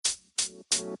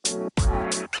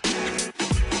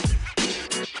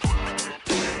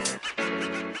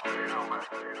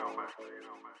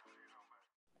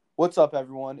What's up,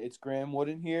 everyone? It's Graham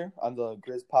Wooden here on the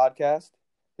Grizz podcast.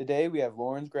 Today we have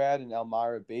Lawrence grad and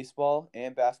Elmira baseball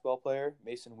and basketball player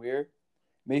Mason Weir.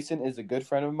 Mason is a good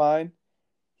friend of mine.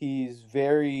 He's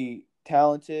very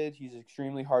talented, he's an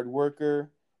extremely hard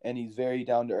worker, and he's very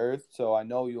down to earth, so I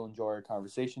know you'll enjoy our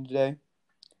conversation today.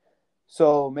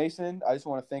 So, Mason, I just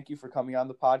want to thank you for coming on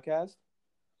the podcast.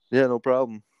 Yeah, no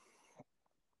problem.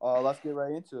 Let's get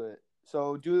right into it.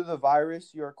 So, due to the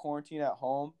virus, you're quarantined at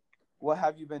home. What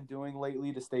have you been doing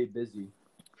lately to stay busy?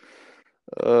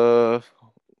 Well,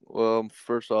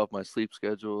 first off, my sleep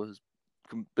schedule has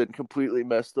been completely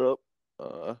messed up.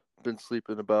 Been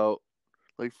sleeping about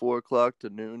like 4 o'clock to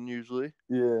noon usually.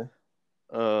 Yeah.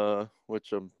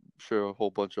 Which I'm sure a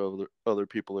whole bunch of other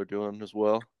people are doing as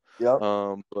well. Yep.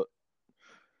 But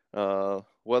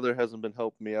weather hasn't been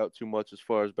helping me out too much as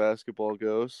far as basketball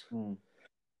goes.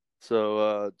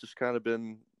 So just kind of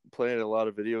been playing a lot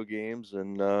of video games,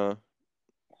 and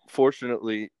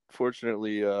fortunately,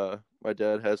 my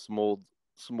dad has some old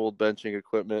benching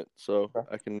equipment, so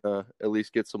I can at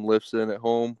least get some lifts in at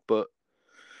home. But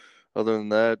other than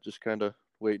that, just kind of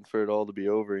waiting for it all to be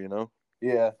over, you know?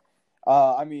 Yeah.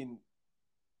 I mean,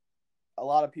 a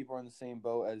lot of people are in the same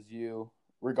boat as you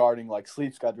regarding like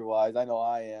sleep schedule wise. I know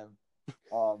I am.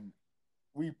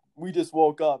 We just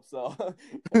woke up, so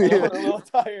we're a little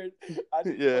tired. I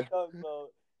just woke up, so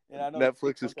and I know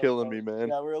Netflix is killing me, man.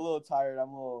 Yeah, we're a little tired. I'm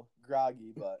a little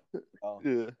groggy, but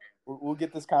we'll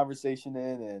get this conversation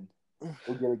in and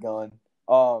we'll get it going.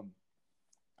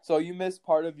 So you missed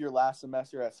part of your last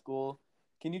semester at school.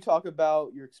 Can you talk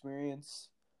about your experience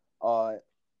from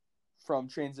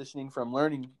transitioning from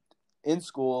learning in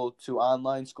school to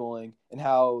online schooling and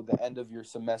how the end of your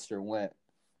semester went?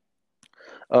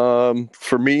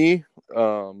 For me,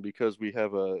 because we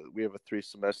have a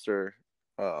 3-semester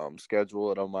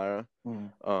schedule at Elmira.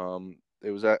 It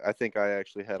was, I think I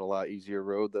actually had a lot easier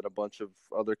road than a bunch of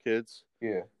other kids.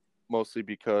 Yeah. Mostly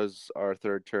because our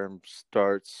third term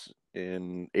starts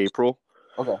in April.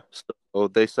 Okay. So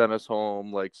they sent us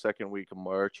home like second week of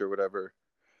March or whatever.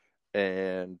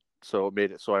 And so it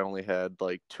made it so I only had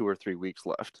like 2 or 3 weeks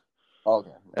left. Okay.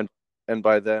 And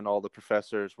by then all the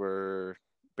professors were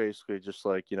basically just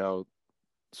like, you know,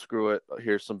 screw it.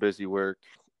 Here's some busy work.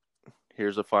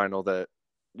 Here's a final that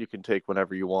you can take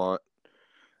whenever you want.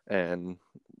 And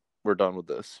we're done with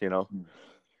this, you know,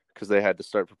 because they had to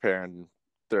start preparing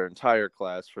their entire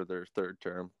class for their third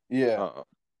term. Yeah.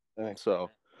 So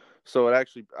it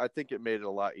actually, I think it made it a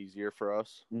lot easier for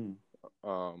us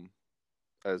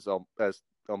as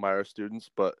Elmira students.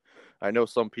 But I know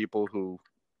some people who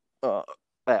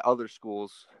at other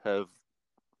schools have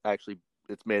actually,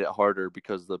 it's made it harder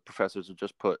because the professors have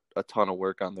just put a ton of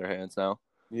work on their hands now.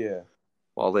 Yeah.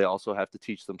 While they also have to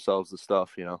teach themselves the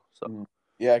stuff, you know. So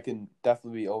yeah, it can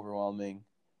definitely be overwhelming.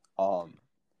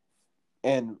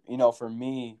 And you know, for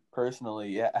me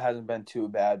personally, it hasn't been too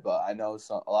bad, but I know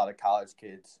a lot of college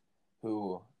kids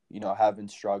who, you know, have been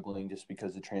struggling just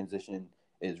because the transition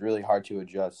is really hard to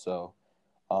adjust. So,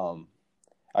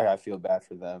 I feel bad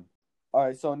for them. All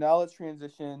right, so now let's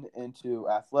transition into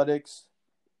athletics.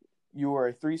 You were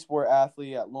a 3-sport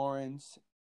athlete at Lawrence.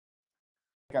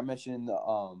 Like I mentioned in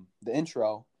the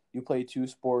intro, you play 2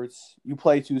 sports. You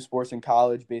play 2 sports in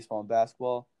college, baseball and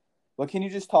basketball. But can you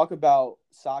just talk about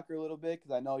soccer a little bit?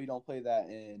 Because I know you don't play that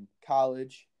in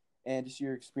college, and just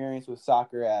your experience with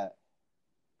soccer at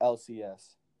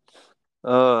LCS.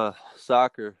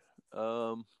 Soccer.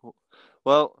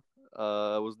 Well,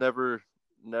 it was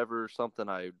never something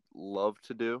I loved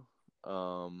to do.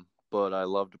 But I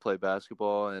love to play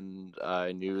basketball, and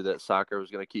I knew that soccer was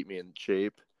going to keep me in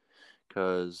shape.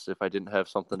 Because if I didn't have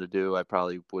something to do, I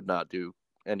probably would not do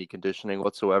any conditioning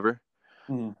whatsoever.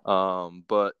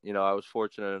 But you know, I was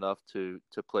fortunate enough to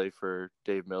play for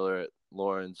Dave Miller at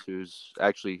Lawrence, who's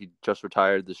actually, he just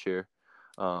retired this year.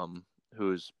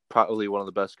 Who's probably one of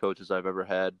the best coaches I've ever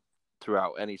had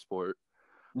throughout any sport.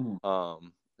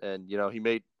 And you know, he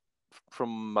made,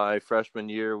 from my freshman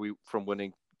year, from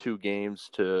winning 2 games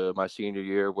to my senior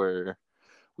year where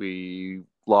we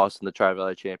lost in the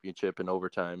Tri-Valley Championship in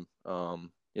overtime.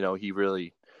 You know, he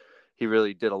really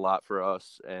did a lot for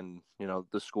us and, you know,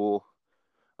 the school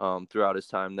throughout his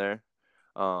time there.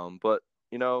 But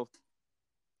you know,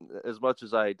 as much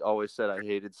as I always said I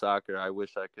hated soccer, I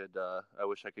wish I could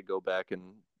go back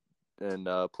and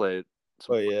play it.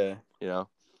 You know,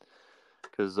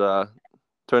 because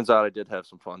turns out I did have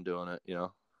some fun doing it. You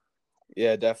know.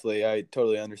 Yeah, definitely. I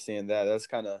totally understand that. That's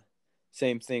kind of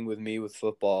same thing with me with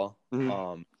football.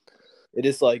 It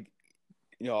is like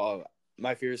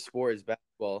my favorite sport is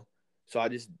basketball. So I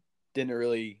just didn't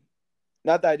really,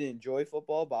 not that I didn't enjoy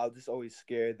football, but I was just always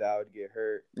scared that I would get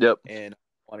hurt. Yep. And I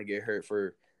want to get hurt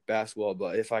for basketball.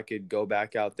 But if I could go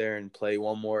back out there and play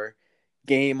one more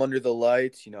game under the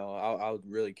lights, I would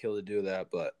really kill to do that.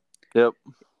 But Yep.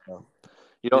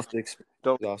 you You this experience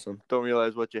don't is awesome. don't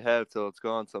realize what you have till it's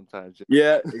gone sometimes.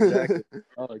 Yeah, exactly.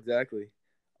 Oh, exactly.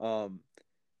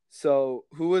 So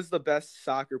who was the best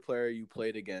soccer player you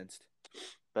played against?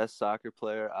 Best soccer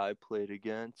player I played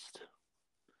against.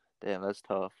 Damn, that's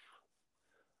tough.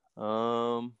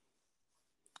 Probably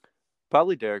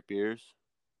Derek Beers.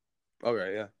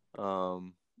 Okay, yeah.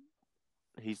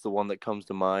 He's the one that comes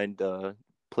to mind.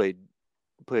 Played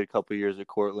a couple years at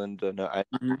Cortland, and I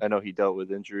know he dealt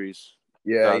with injuries.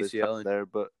 Yeah, ACL there,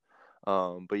 but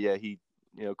yeah,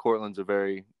 Cortland's a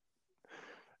very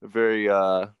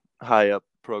high up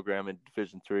program in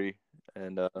Division III,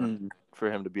 and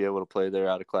for him to be able to play there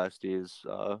out of Class D is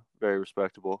very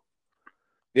respectable.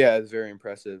 Yeah, it's very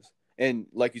impressive. And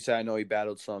like you said, I know he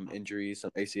battled some injuries,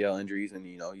 some ACL injuries, and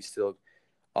he still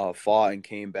fought and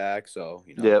came back. So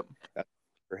Yep. That's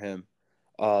for him.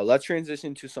 Let's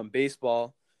transition to some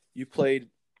baseball. You played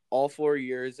all 4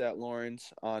 years at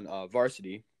Lawrence on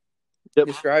varsity. Yep.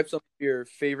 Describe some of your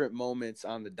favorite moments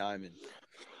on the diamond.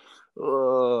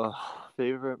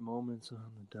 Favorite moments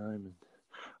on the diamond.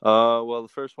 Well, the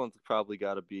first one's probably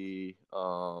got to be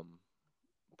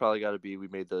we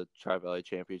made the Tri-Valley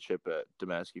Championship at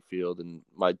Damaski Field in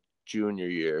my junior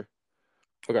year.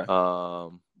 Okay.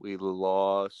 We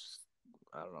lost,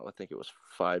 I don't know, I think it was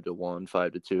 5-1,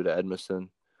 5-2 to Edmiston,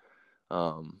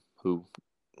 who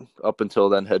up until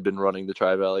then had been running the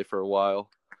Tri-Valley for a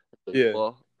while.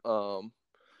 Yeah.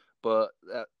 But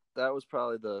that was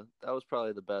probably the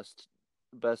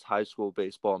best high school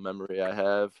baseball memory I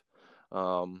have.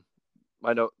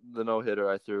 I know the no-hitter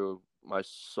I threw my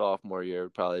sophomore year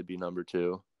would probably be number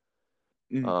 2.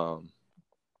 Mm-hmm.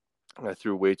 I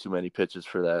threw way too many pitches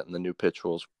for that, and the new pitch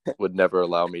rules would never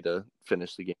allow me to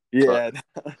finish the game. Yeah.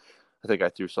 But I think I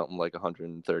threw something like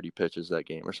 130 pitches that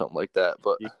game or something like that.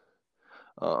 But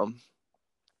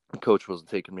the coach wasn't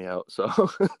taking me out, so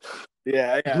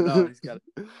yeah, no, he's got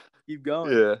to keep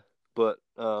going. Yeah, but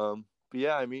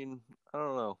yeah, I mean, I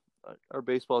don't know. Our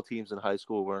baseball teams in high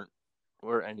school weren't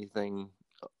anything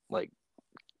like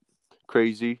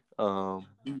crazy.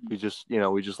 We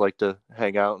just like to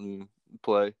hang out and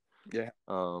play. Yeah.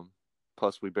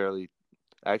 Plus we barely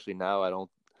actually now I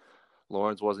don't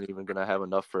Lawrence wasn't even going to have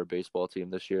enough for a baseball team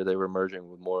this year. They were merging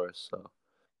with Morris, so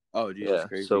oh geez, that's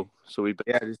crazy. So we've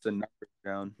been just a number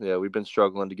down. Yeah, we've been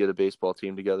struggling to get a baseball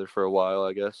team together for a while,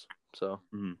 I guess. So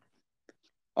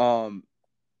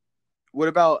what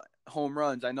about home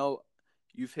runs? I know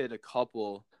you've hit a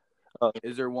couple.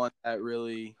 Is there one that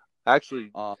really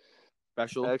actually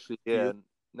special? Actually, yeah.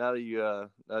 Now that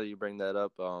you bring that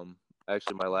up,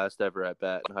 actually my last ever at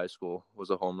bat in high school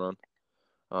was a home run.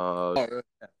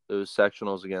 It was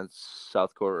sectionals against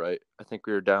South Courtright. I think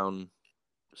we were down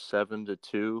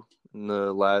 7-2 in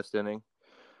the last inning.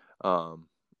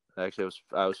 Actually,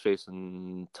 I was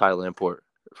facing Ty Lamport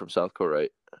from South Courtright,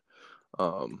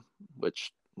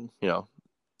 which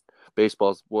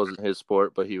baseball wasn't his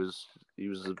sport, but he was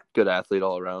a good athlete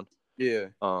all around. Yeah.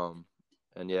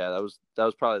 And yeah, that was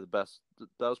probably the best.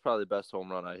 That was probably the best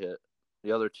home run I hit.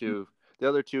 The other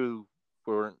two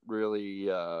weren't really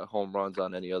home runs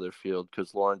on any other field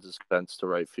because Lawrence's fence to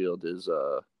right field is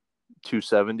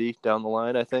 270 down the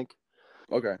line, I think.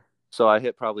 Okay. So I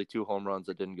hit probably 2 home runs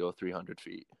that didn't go 300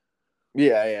 feet.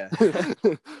 Yeah.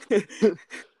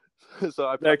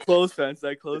 So that close fence,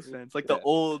 like the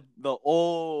old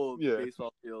yeah.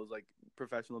 baseball fields, like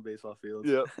professional baseball fields.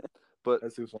 Yep. But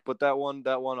that's super fun. But that one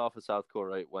off of South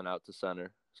Courtright went out to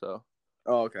center. So.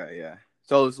 Oh, okay, yeah.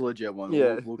 So it's a legit one.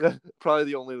 Yeah, probably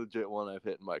the only legit one I've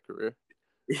hit in my career.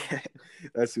 Yeah,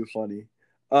 that's so funny.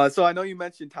 So I know you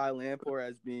mentioned Ty Lamport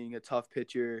as being a tough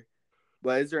pitcher,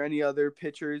 but is there any other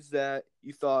pitchers that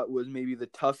you thought was maybe the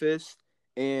toughest?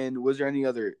 And was there any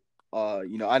other, I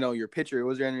know you're a pitcher.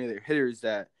 Was there any other hitters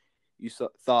that you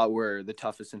thought were the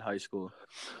toughest in high school?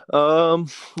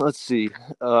 Let's see.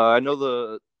 I know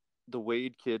the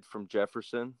Wade kid from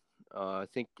Jefferson. I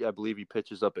believe he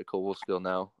pitches up at Cobleskill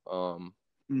now.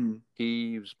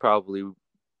 He was probably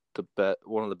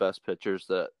one of the best pitchers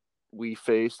that we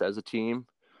faced as a team.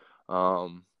 My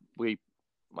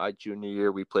junior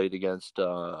year we played against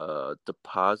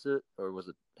Deposit, or was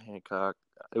it Hancock?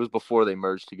 It was before they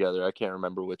merged together. I can't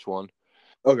remember which one.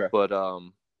 Okay. But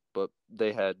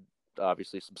they had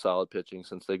obviously some solid pitching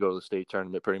since they go to the state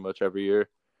tournament pretty much every year.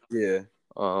 Yeah.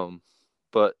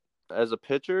 But as a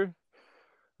pitcher,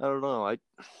 I don't know.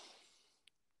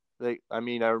 I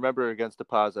remember against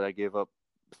Deposit, I gave up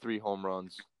 3 home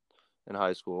runs in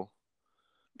high school,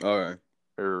 All right.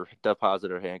 or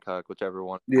Deposit or Hancock, whichever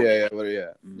one. Yeah.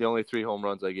 The only 3 home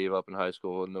runs I gave up in high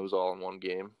school, and it was all in one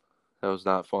game. That was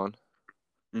not fun.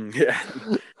 Yeah.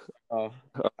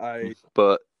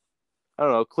 But I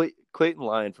don't know. Clayton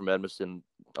Lyon from Edmiston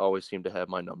always seemed to have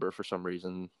my number for some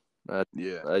reason. I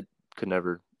could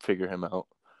never figure him out.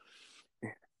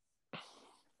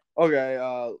 Okay.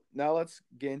 Now let's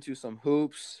get into some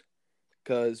hoops.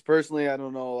 Because personally, I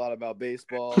don't know a lot about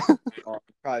baseball on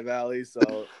Tri Valley,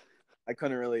 so I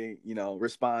couldn't really,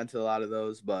 respond to a lot of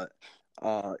those. But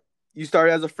you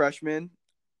started as a freshman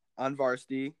on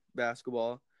varsity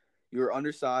basketball. You were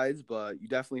undersized, but you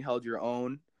definitely held your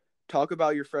own. Talk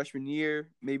about your freshman year,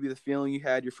 maybe the feeling you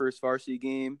had your first varsity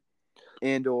game,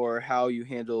 and or how you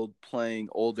handled playing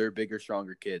older, bigger,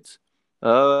 stronger kids.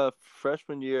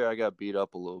 Freshman year, I got beat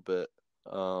up a little bit.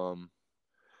 I don't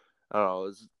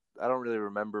know. I don't really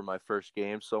remember my first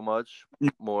game so much,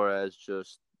 more as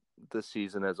just the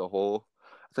season as a whole.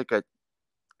 I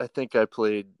think I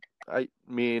played.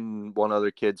 Me and one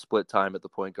other kid split time at the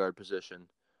point guard position.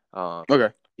 Okay.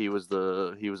 He was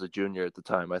a junior at the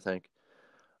time, I think.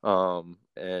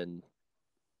 And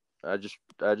I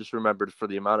just remembered for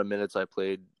the amount of minutes I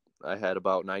played, I had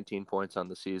about 19 points on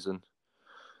the season.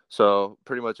 So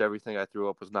pretty much everything I threw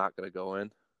up was not going to go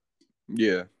in.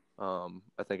 Yeah.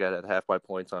 I think I had half my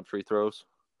points on free throws.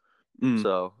 Mm.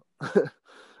 So,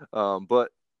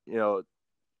 but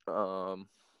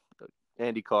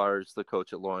Andy Carr is the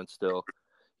coach at Lawrence still.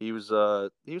 He was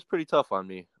pretty tough on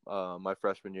me my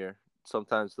freshman year.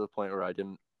 Sometimes to the point where I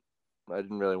didn't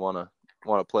really want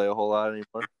to play a whole lot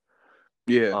anymore.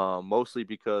 Yeah. Mostly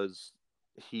because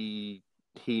he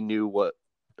knew what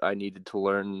I needed to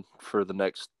learn for the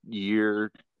next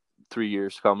year, 3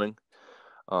 years coming.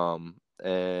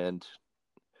 And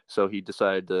so he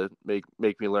decided to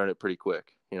make me learn it pretty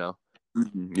quick,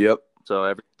 Mm-hmm. Yep.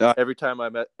 So every time I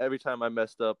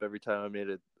messed up, every time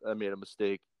I made a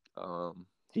mistake,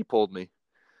 he pulled me.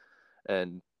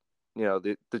 And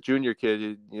the junior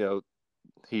kid,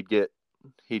 he'd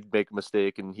make a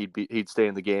mistake and he'd stay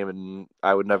in the game, and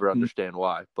I would never understand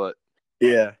why. But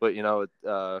yeah, in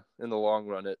the long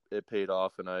run, it paid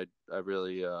off, and I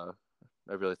really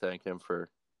thank him for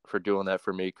doing that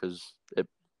for me, because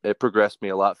it progressed me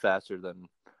a lot faster than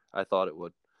I thought it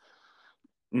would.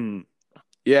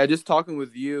 Yeah, just talking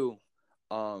with you,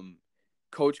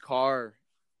 Coach Carr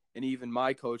and even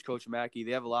my coach, Coach Mackey,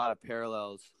 they have a lot of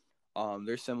parallels.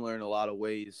 They're similar in a lot of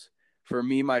ways. For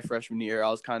me, my freshman year, I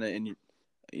was kind of in,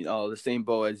 the same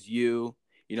boat as you.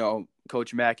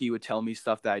 Coach Mackey would tell me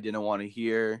stuff that I didn't want to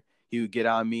hear. He would get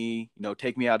on me,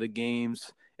 take me out of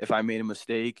games if I made a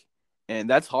mistake. And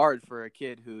that's hard for a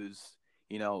kid who's,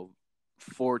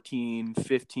 14,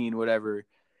 15, whatever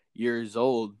years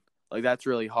old. Like, that's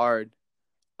really hard.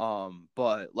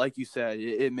 But like you said,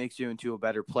 it makes you into a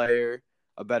better player,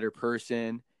 a better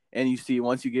person. And you see,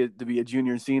 once you get to be a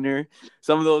junior and senior,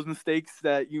 some of those mistakes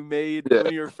that you made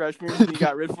when you were freshmen and you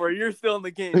got rid for, you're still in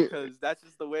the game, because that's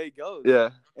just the way it goes.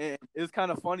 Yeah. And it was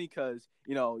kind of funny because,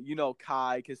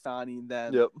 Kai, Kasani, and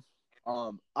them. Yep.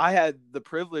 I had the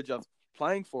privilege of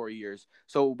playing 4 years.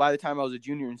 So by the time I was a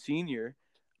junior and senior,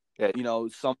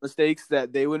 some mistakes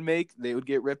that they would make, they would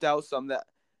get ripped out. Some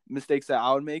mistakes that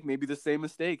I would make, maybe the same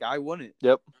mistake, I wouldn't.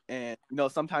 Yep. And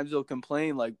sometimes they'll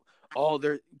complain like, "Oh,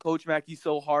 Coach Mackey's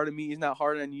so hard on me. He's not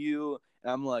hard on you."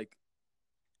 And I'm like,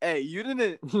 "Hey, you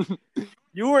didn't.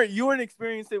 you weren't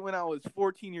experiencing it when I was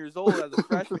 14 years old as a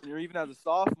freshman or even as a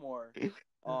sophomore.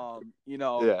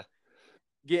 Yeah.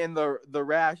 Getting the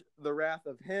wrath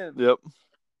of him. Yep.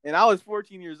 And I was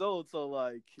 14 years old, so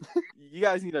like, you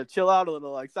guys need to chill out a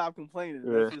little. Like, stop complaining.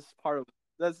 Yeah. That's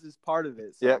just part of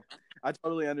it. So yeah. I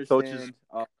totally understand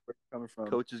where you're coming from.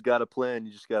 Coaches got a plan.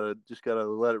 You just gotta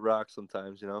let it rock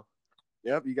sometimes,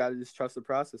 Yep, you gotta just trust the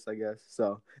process, I guess.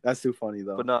 So that's too funny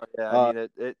though. But no, yeah, I mean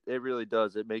it really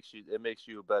does. It makes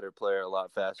you a better player a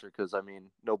lot faster, because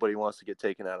nobody wants to get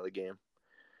taken out of the game.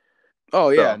 Oh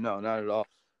yeah, no, not at all.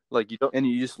 Like, you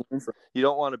just learn from. You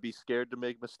don't want to be scared to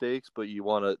make mistakes, but you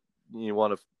want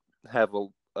to have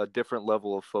a different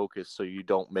level of focus so you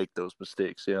don't make those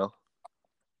mistakes.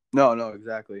 No,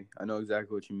 exactly. I know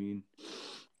exactly what you mean.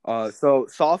 So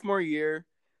sophomore year,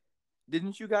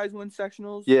 didn't you guys win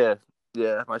sectionals? Yeah.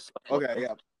 Okay,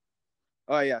 yeah.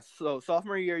 Oh yeah. So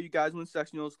sophomore year, you guys win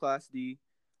sectionals, Class D.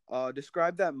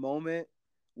 Describe that moment,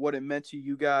 what it meant to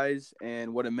you guys,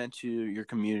 and what it meant to your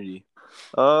community.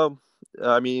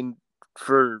 I mean,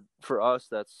 for us,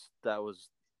 that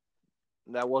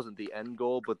wasn't the end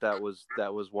goal, but that was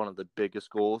one of the biggest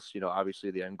goals.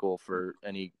 Obviously the end goal for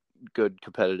any good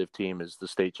competitive team is the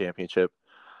state championship.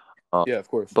 Yeah, of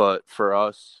course. But for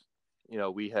us,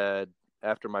 we had,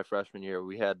 after my freshman year,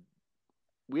 we had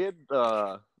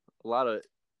a lot of,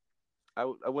 I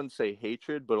wouldn't say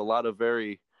hatred, but a lot of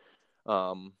very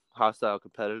hostile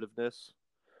competitiveness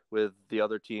with the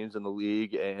other teams in the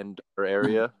league and our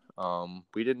area.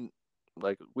 We didn't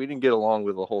get along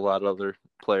with a whole lot of other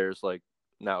players like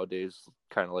nowadays,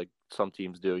 kind of like some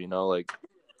teams do.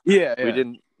 Yeah.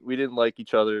 We didn't like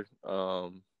each other.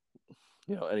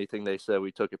 Anything they said,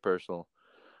 we took it personal.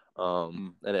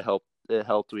 And it helped. It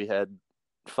helped. We had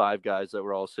 5 guys that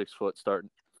were all 6 foot starting.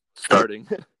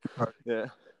 Yeah.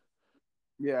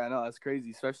 Yeah, I know that's crazy,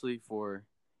 especially for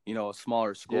a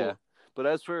smaller school. Yeah, but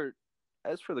as for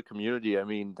the community, I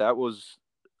mean,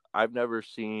 I've never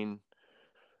seen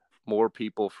more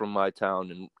people from my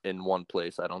town in one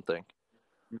place. I don't think.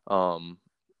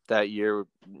 That year,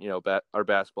 our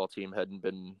basketball team hadn't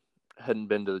been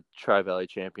to the Tri-Valley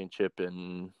Championship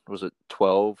in, was it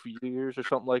 12 years or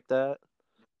something like that?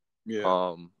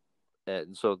 Yeah.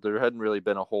 And so there hadn't really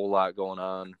been a whole lot going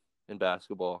on in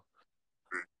basketball.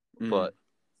 But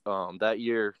that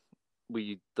year,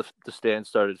 the stands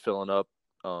started filling up.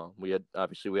 We had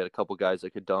a couple guys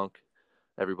that could dunk.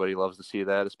 Everybody loves to see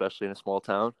that, especially in a small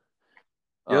town.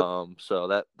 Yep.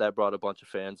 So that brought a bunch of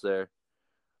fans there.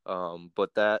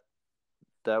 But that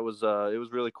was it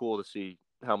was really cool to see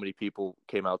how many people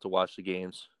came out to watch the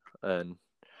games. And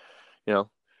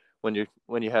when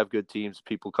you have good teams,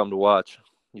 people come to watch.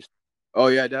 Oh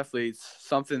yeah, definitely. It's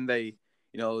something they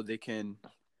can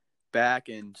back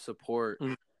and support.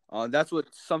 That's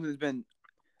been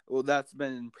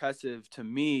impressive to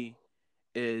me,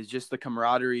 is just the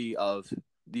camaraderie of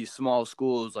these small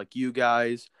schools like you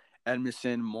guys,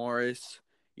 Edmondson, Morris.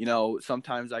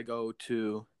 Sometimes I go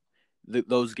to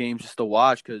those games just to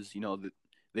watch because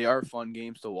they are fun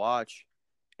games to watch,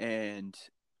 and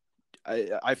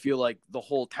I feel like the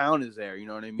whole town is there. You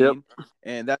know what I mean? Yep.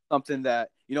 And that's something that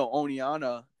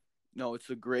Oneonta.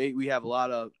 we have a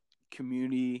lot of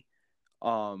community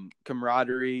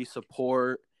camaraderie,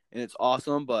 support, and it's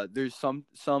awesome. But there's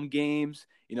some games,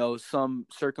 some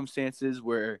circumstances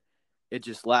where it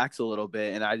just lacks a little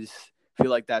bit, and I just feel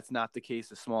like that's not the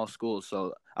case at small schools.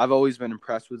 So I've always been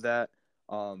impressed with that.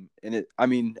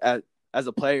 As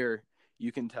a player,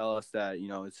 you can tell us that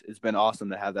it's been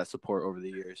awesome to have that support over the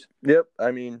years. Yep.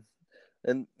 I mean,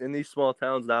 in these small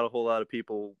towns, not a whole lot of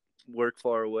people work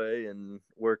far away and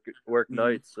work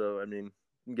nights. So I mean, you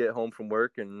can get home from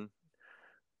work and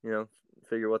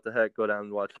figure what the heck, go down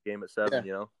and watch the game at 7.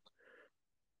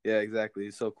 Yeah, exactly.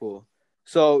 It's so cool.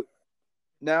 So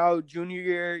now junior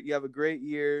year, you have a great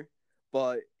year,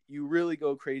 but you really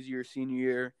go crazy your senior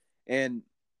year. And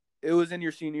it was in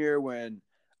your senior year when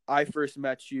I first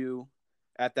met you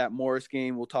at that Morris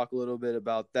game. We'll talk a little bit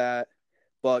about that.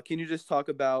 But can you just talk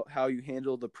about how you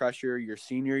handled the pressure your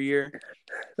senior year?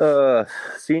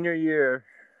 Senior year,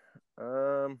 I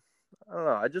don't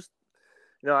know. I just,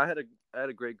 I had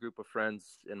a great group of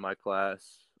friends in my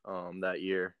class that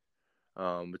year,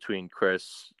 between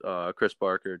Chris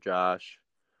Barker, Josh,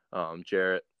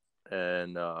 Jarrett,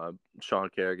 and Sean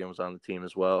Kerrigan was on the team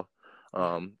as well.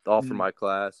 All from my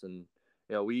class, and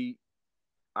we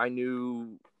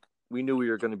knew we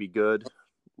were going to be good.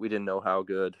 We didn't know how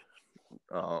good.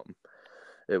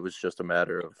 It was just a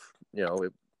matter of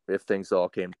if things all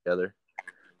came together.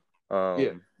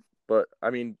 But I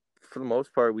mean, for the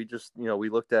most part, we just we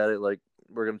looked at it like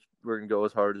we're gonna go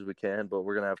as hard as we can, but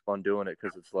we're gonna have fun doing it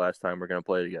because it's the last time we're gonna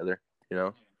play together.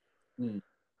 And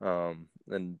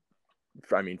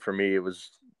I mean, for me, it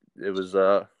was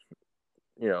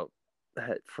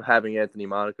for having Anthony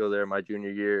Monaco there my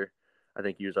junior year. I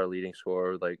think he was our leading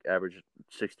scorer, like average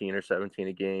 16 or 17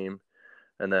 a game.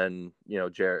 And then,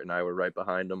 Jarrett and I were right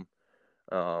behind him.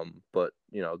 But,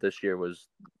 that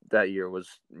year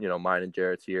was, mine and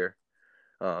Jarrett's year,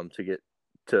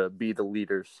 to be the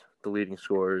leading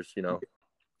scorers,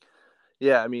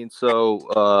 Yeah, I mean,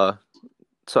 so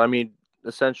I mean,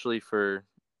 essentially for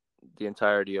the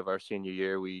entirety of our senior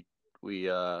year, we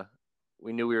knew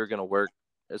we were going to work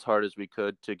as hard as we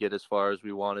could to get as far as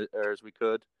we wanted or as we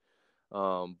could.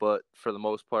 But for the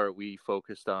most part, we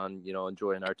focused on,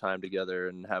 enjoying our time together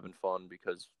and having fun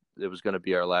because it was going to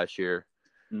be our last year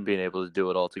being able to do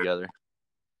it all together.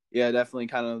 Yeah, definitely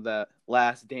kind of that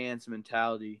last dance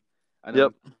mentality. I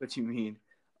know what you mean.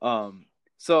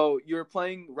 So you were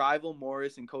playing rival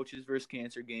Morris in Coaches vs.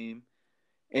 Cancer game,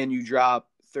 and you dropped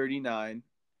 39.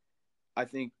 I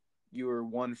think you were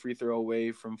one free throw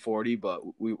away from 40, but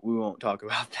we won't talk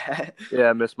about that. Yeah,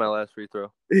 I missed my last free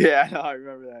throw. Yeah, I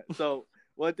remember that. So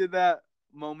what did that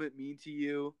moment mean to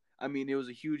you? I mean, it was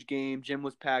a huge game. Gym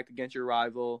was packed against your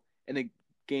rival in a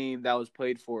game that was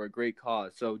played for a great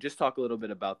cause. So just talk a little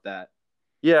bit about that.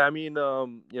 Yeah, I mean,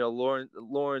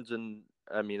 Lawrence, and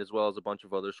I mean, as well as a bunch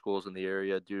of other schools in the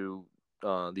area do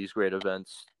these great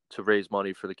events to raise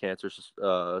money for the Cancer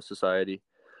Society.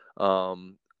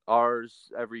 Um,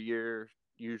 Ours every year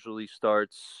usually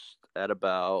starts at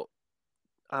about,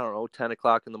 I don't know, 10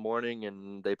 o'clock in the morning,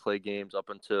 and they play games up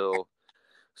until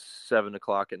 7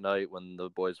 o'clock at night when the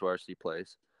boys varsity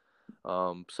plays.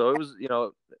 So it was,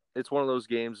 it's one of those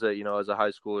games that, as a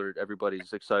high schooler,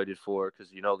 everybody's excited for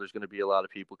because, there's going to be a lot of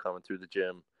people coming through the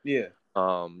gym. Yeah.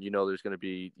 There's going to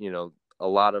be, a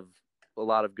lot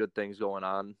of good things going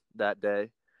on that day,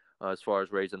 as far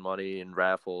as raising money and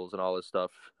raffles and all this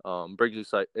stuff.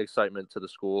 Brings excitement to the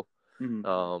school.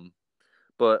 Mm-hmm.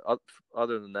 But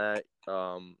other than that,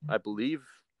 I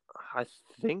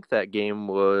think that game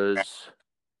was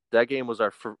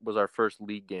our first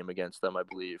league game against them, I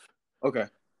believe. Okay.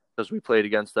 Because we played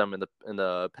against them in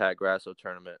the Pat Grasso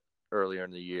tournament earlier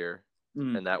in the year,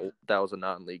 and that was a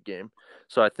non-league game.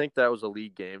 So I think that was a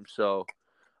league game. So,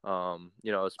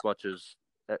 as much as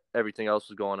everything else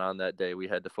was going on that day, we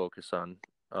had to focus on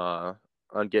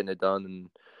getting it done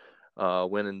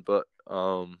and winning. But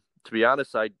to be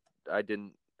honest, I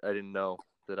didn't know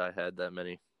that I had that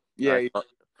many. Yeah.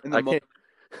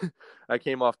 I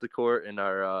came off the court, and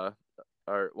our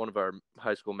one of our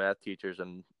high school math teachers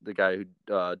and the guy who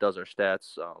does our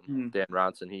stats, Dan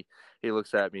Ronson, he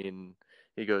looks at me and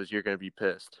he goes, "You're gonna be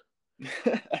pissed."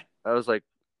 I was like,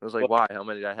 "Why? How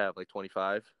many did I have? Like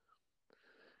 25?"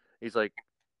 He's like,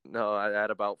 "No, I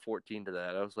add about 14 to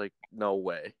that." I was like, "No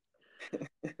way."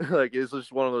 Like, it's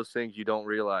just one of those things you don't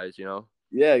realize,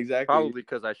 Yeah, exactly. Probably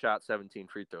because I shot 17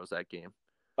 free throws that game.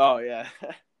 Oh yeah.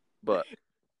 But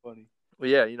funny. But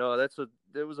yeah, it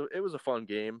was a fun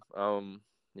game. I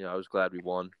was glad we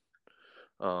won.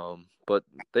 But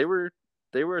they were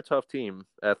a tough team,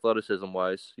 athleticism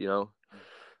wise.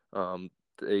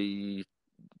 They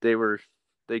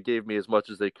they gave me as much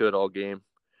as they could all game.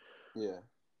 Yeah.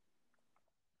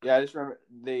 Yeah, I just remember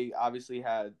they obviously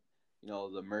had,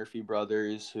 the Murphy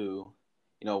brothers who,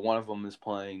 one of them is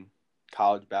playing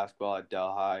college basketball at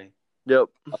Delhi. Yep.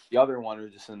 The other one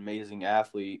was just an amazing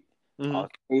athlete,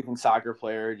 amazing soccer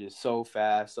player, just so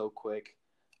fast, so quick.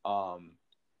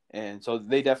 And so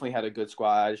they definitely had a good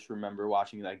squad. I just remember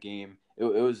watching that game. It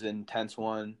was an intense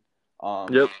one.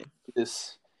 Yep.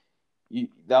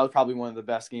 That was probably one of the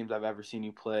best games I've ever seen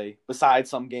you play. Besides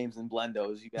some games in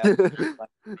Blendos, you got.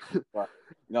 But,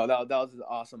 that was an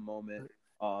awesome moment.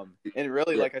 And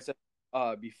really, like I said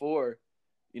before,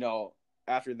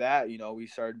 after that, we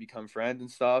started to become friends and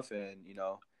stuff, and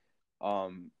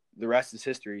the rest is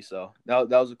history. So that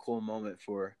was a cool moment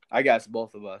for, I guess,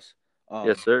 both of us.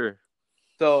 Yes, sir.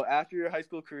 So after your high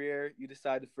school career, you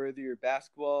decided to further your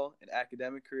basketball and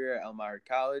academic career at Elmira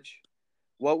College.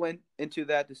 What went into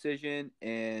that decision,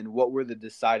 and what were the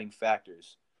deciding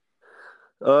factors?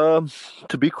 To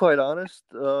be quite honest,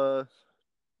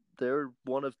 they're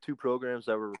one of two programs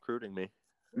that were recruiting me.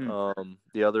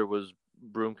 The other was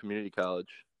Broome Community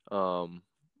College.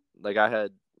 Like I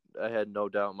had no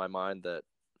doubt in my mind that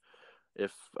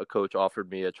if a coach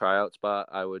offered me a tryout spot,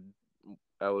 I would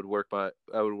work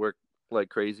like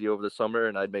crazy over the summer,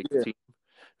 and I'd make the team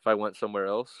if I went somewhere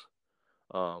else.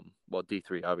 Well,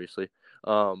 D3 obviously.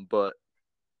 But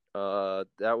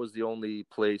that was the only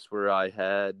place where I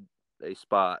had a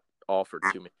spot offered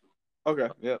to me. Okay.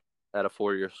 Yeah. At a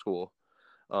 4-year school.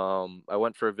 I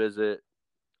went for a visit.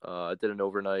 I did an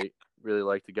overnight. Really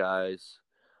liked the guys.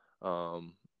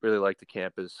 Really liked the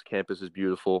campus. Campus is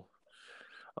beautiful.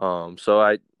 So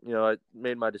I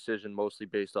made my decision mostly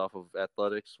based off of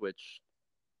athletics, which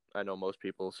I know most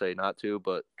people say not to,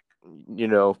 but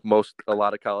a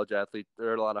lot of college athletes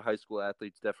or a lot of high school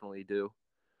athletes definitely do.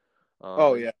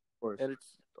 Yeah, of course. And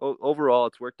overall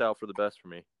it's worked out for the best for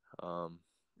me.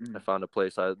 I found a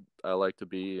place I like to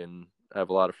be and I have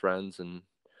a lot of friends, and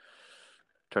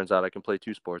turns out I can play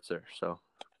 2 sports there. So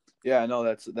yeah, no,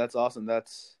 that's awesome.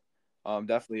 That's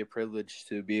definitely a privilege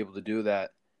to be able to do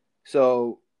that.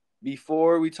 So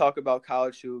before we talk about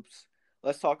college hoops,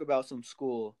 let's talk about some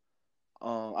school.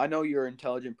 I know you're an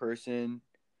intelligent person.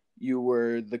 You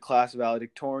were the class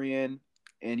valedictorian,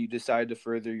 and you decided to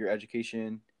further your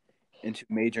education into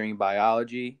majoring in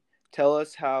biology. Tell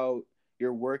us how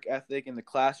your work ethic in the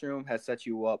classroom has set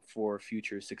you up for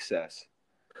future success.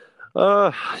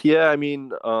 Yeah, I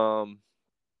mean, I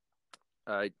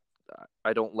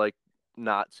don't like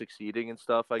not succeeding and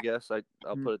stuff, I guess.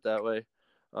 I'll put it that way.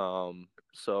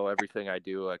 So everything I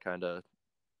do, I kind of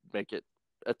make it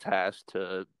a task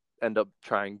to end up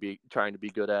trying to be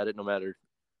good at it, no matter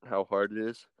how hard it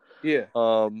is. Yeah.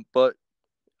 But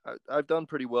I've done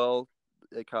pretty well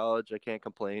at college. I can't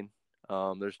complain.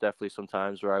 There's definitely some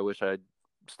times where I wish I'd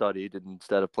studied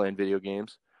instead of playing video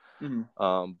games. Hmm.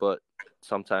 But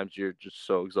sometimes you're just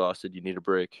so exhausted you need a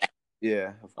break.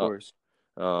 Yeah, of Uh, course.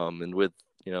 and with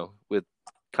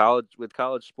with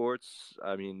college sports,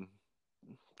 I mean,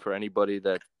 for anybody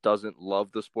that doesn't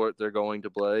love the sport they're going to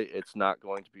play, it's not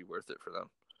going to be worth it for them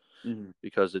Hmm.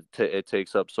 because it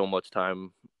takes up so much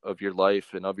time of your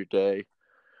life and of your day.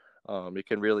 It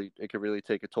can really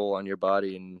take a toll on your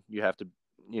body, and you have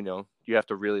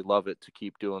to really love it to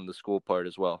keep doing the school part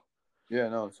as well. Yeah,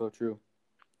 no, it's so true.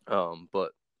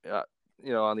 But uh,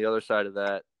 on the other side of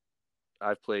that,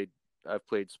 I've played I've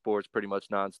played sports pretty much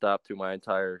nonstop through my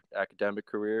entire academic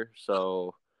career,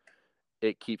 so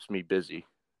it keeps me busy.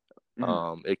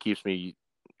 Hmm. It keeps me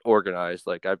organized.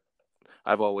 Like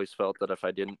I've always felt that if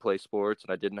I didn't play sports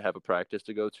and I didn't have a practice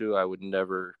to go to, I would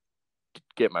never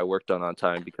get my work done on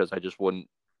time because I just wouldn't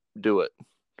do it.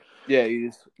 Yeah, you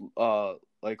just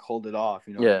like hold it off.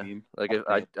 You know what I Yeah, mean? like if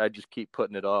I just keep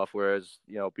putting it off. Whereas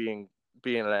being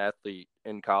an athlete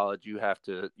in college, you have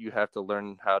to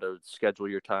learn how to schedule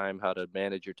your time, how to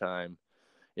manage your time.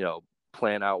 You know,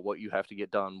 plan out what you have to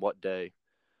get done, what day.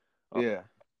 Um, Yeah.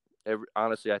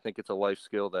 Honestly, I think it's a life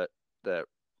skill that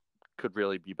could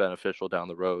really be beneficial down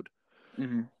the road.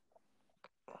 Hmm.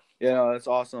 Yeah, no, that's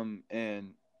awesome,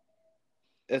 and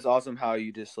it's awesome how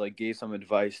you just like gave some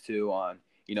advice too on,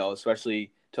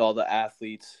 especially to all the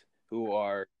athletes who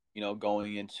are,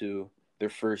 going into their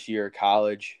first year of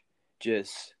college,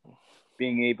 just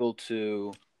being able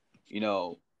to, you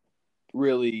know,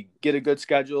 really get a good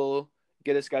schedule,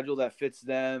 get a schedule that fits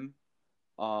them,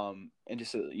 and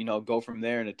just go from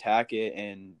there and attack it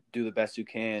and do the best you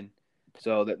can.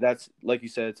 So that's like you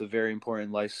said, it's a very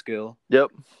important life skill. Yep.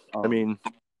 I Um, mean,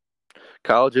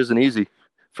 college isn't easy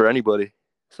for anybody.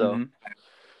 So, mhm.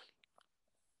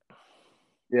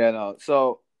 Yeah, no.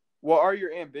 So, what are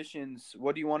your ambitions?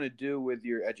 What do you want to do with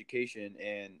your education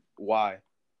and why?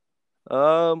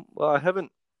 well, I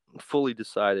haven't fully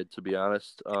decided to be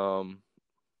honest. I'm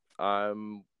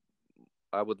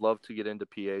I would love to get into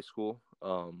PA school,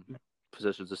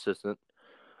 physician's assistant,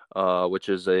 which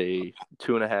is a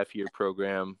 2.5 year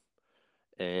program,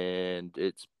 and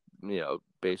it's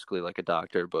basically like a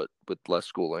doctor but with less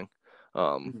schooling,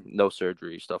 Mhm. no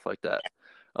surgery, stuff like that.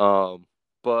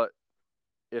 But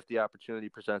if the opportunity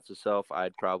presents itself, I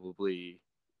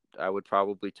would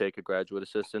probably take a graduate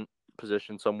assistant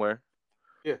position somewhere,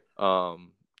 Yeah.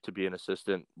 um, to be an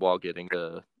assistant while getting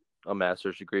a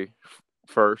master's degree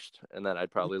first, and then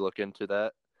I'd probably look into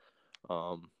that.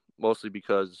 Mostly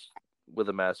because with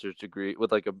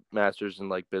like a master's in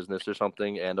like business or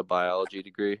something and a biology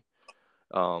degree,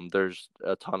 there's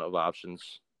a ton of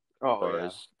options Oh yeah.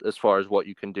 as far as what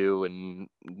you can do and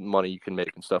money you can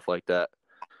make and stuff like that.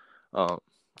 Um,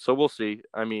 so we'll see.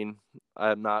 I mean,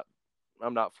 I'm not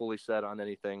I'm not fully set on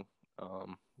anything.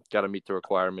 Um, Got to meet the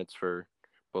requirements for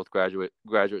both graduate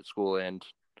school and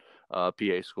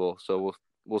PA school. So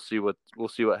we'll see what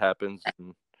happens.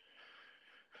 And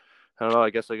I don't know. I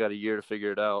guess I got a year to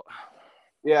figure it out.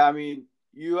 Yeah, I mean,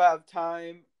 you have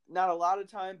time, not a lot of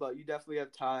time, but you definitely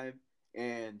have time.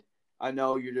 And I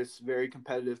know you're just a very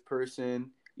competitive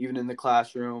person, even in the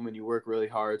classroom, and you work really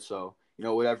hard. So,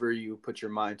 whatever you put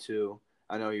your mind to,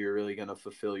 I know you're really going to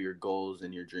fulfill your goals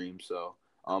and your dreams. So,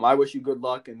 I wish you good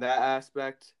luck in that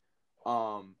aspect.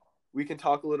 Um, we can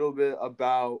talk a little bit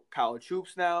about college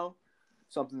hoops now,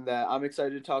 something that I'm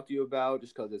excited to talk to you about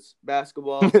just because it's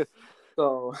basketball.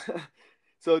 So,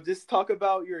 so just talk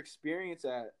about your experience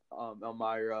at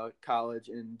Elmira College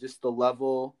and just the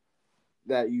level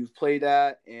that you've played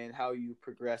at and how you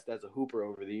progressed as a hooper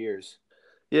over the years.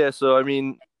 Yeah. So I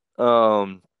mean,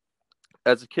 um,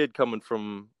 as a kid coming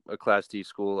from a Class D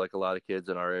school, like a lot of kids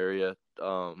in our area,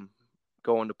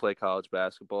 going to play college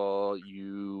basketball,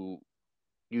 you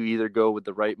either go with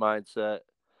the right mindset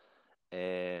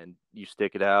and you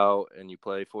stick it out and you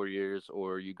play 4 years,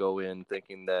 or you go in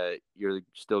thinking that you're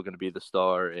still going to be the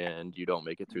star and you don't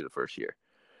make it through the first year.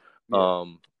 Yeah.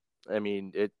 Um, I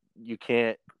mean, you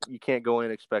can't go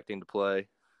in expecting to play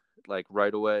like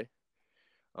right away,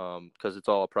 because it's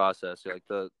all a process. Like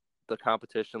the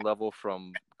competition level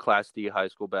from Class D high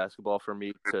school basketball for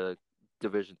me to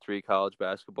Division III college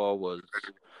basketball was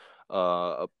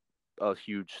a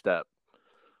huge step.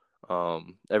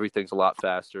 Everything's a lot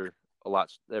faster,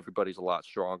 everybody's a lot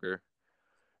stronger,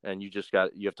 and you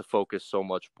have to focus so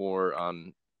much more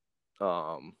on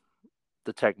um,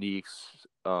 the techniques,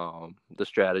 the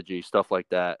strategy, stuff like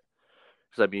that.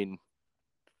 Because I mean,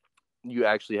 you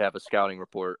actually have a scouting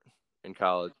report in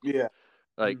college. Yeah.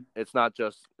 Like it's not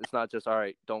just all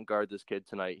right, don't guard this kid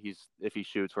tonight. If he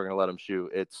shoots, we're gonna let him shoot.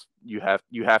 It's you have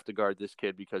to guard this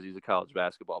kid because he's a college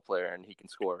basketball player and he can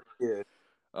score. Yeah.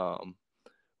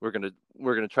 We're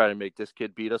gonna try to make this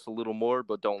kid beat us a little more,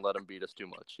 but don't let him beat us too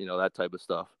much. That type of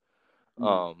stuff.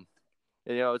 And,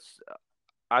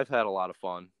 I've had a lot of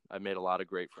fun. I made a lot of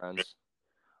great friends.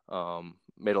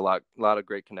 Made a lot of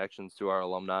great connections to our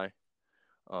alumni,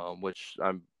 which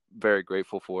I'm very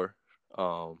grateful for.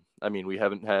 I mean, we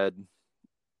haven't had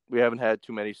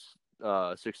too many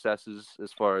successes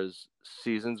as far as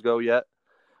seasons go yet.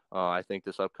 I think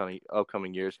this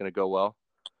upcoming year is going to go well.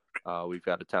 We've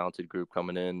got a talented group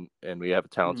coming in, and we have a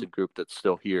talented group that's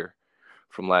still here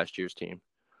from last year's team.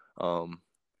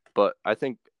 But I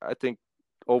think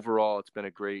overall it's been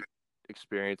a great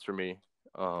experience for me.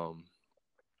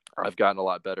 I've gotten a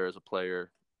lot better as a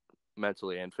player,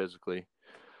 mentally and physically.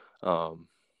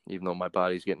 Even though my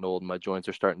body's getting old and my joints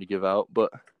are starting to give out,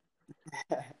 but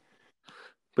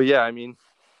yeah, I mean,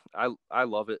 I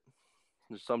love it.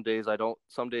 There's some days I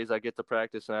get to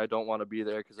practice and I don't want to be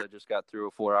there because I just got through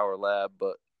a 4-hour lab,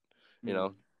 but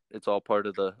it's all part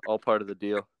of the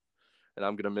deal, and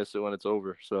I'm gonna miss it when it's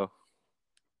over. So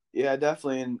yeah,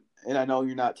 definitely, and I know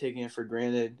you're not taking it for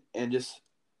granted. And just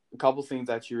a couple things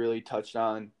that you really touched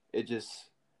on, it just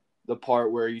the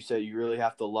part where you said you really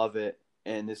have to love it,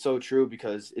 and it's so true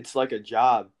because it's like a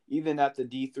job, even at the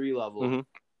D3 level.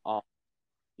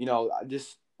 I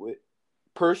just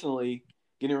personally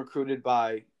getting recruited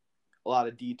by a lot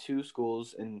of D2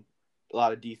 schools and a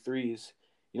lot of D3s.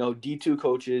 D2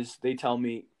 coaches, they tell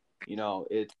me,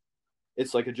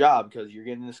 it's like a job because you're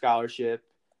getting a scholarship,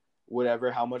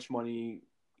 whatever, how much money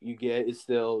you get, it's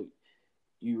still,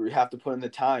 you have to put in the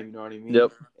time, you know what I mean?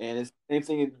 Yep. And it's the same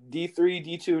thing. D3,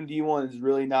 D2, and D1 is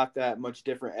really not that much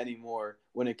different anymore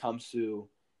when it comes to,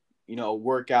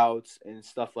 workouts and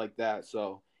stuff like that.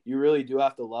 So you really do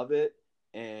have to love it,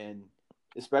 and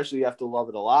especially you have to love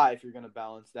it a lot if you're going to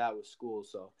balance that with school.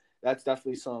 So that's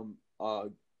definitely some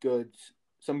good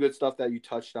stuff that you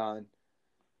touched on.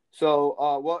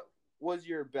 So what was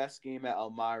your best game at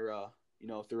Elmira,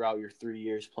 throughout your 3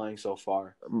 years playing so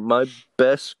far? My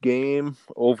best game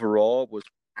overall was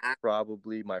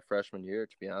probably my freshman year,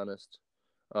 to be honest.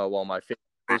 It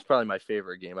was probably my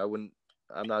favorite game.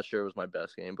 I'm not sure it was my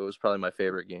best game, but it was probably my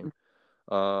favorite game.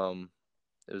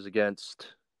 It was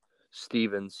against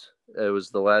Stevens. It was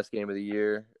the last game of the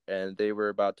year, and they were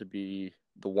about to be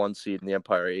the 1 seed in the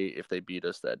Empire 8 if they beat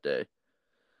us that day.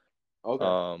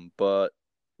 Okay. But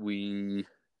we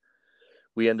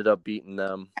ended up beating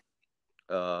them.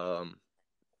 My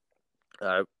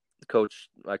coach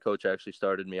actually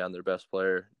started me on their best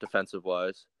player defensive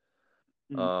wise.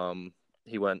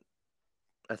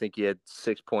 I think he had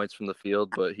 6 points from the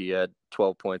field, but he had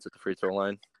 12 points at the free throw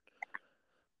line.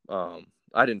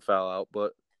 I didn't foul out,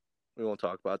 but we won't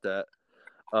talk about that.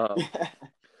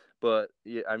 But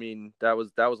yeah, I mean, that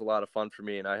was a lot of fun for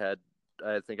me, and I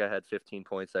think I had 15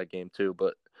 points that game too.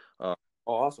 But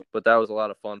awesome. But that was a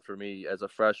lot of fun for me as a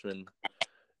freshman.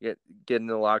 Getting in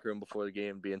the locker room before the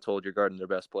game, being told you're guarding their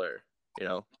best player.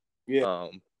 Yeah.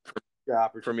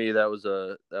 For me, that was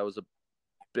a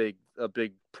big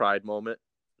pride moment.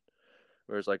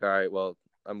 Where it's like, all right, well,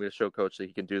 I'm going to show coach that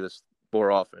he can do this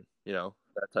more often.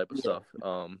 That type of stuff.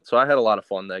 So I had a lot of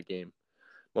fun that game,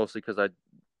 mostly because I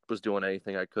was doing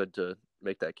anything I could to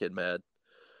make that kid mad.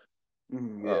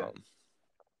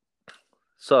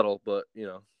 Subtle, but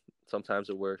sometimes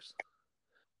it works.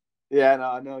 Yeah,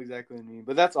 no, I know exactly what you mean.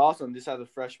 But that's awesome. Just as a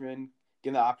freshman,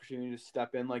 getting the opportunity to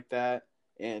step in like that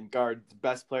and guard the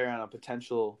best player on a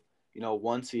potential,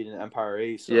 1 seed in Empire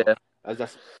 8. So yeah,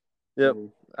 that's yep.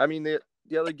 I mean the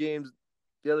other game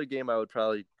I would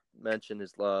probably mention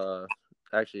is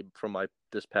actually from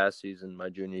this past season, my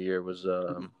junior year was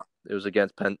it was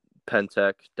against Penn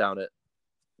Tech down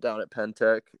at Penn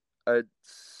Tech. I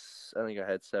think I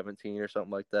had 17 or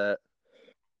something like that.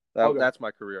 That's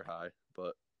my career high,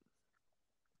 but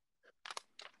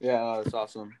yeah, that's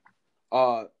awesome.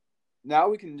 Now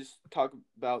we can just talk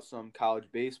about some college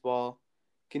baseball.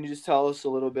 Can you just tell us a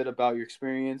little bit about your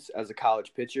experience as a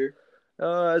college pitcher?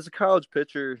 As a college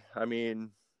pitcher, I mean,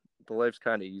 the life's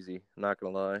kind of easy. I'm not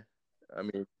gonna lie. I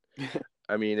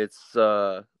mean, it's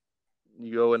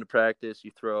you go into practice,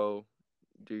 you throw,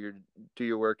 do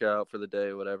your workout for the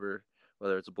day, whatever,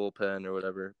 whether it's a bullpen or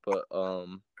whatever. But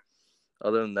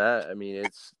other than that, I mean,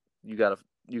 it's you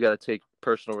gotta take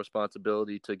personal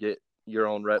responsibility to get your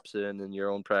own reps in and your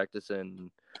own practice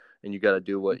in, and you got to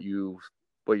do what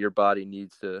your body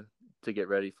needs to get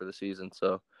ready for the season.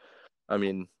 So, I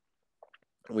mean,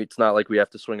 it's not like we have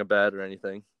to swing a bat or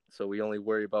anything, so we only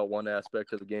worry about one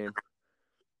aspect of the game.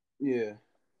 Yeah,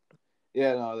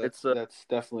 Yeah, no, It's that's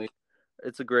definitely.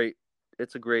 it's a great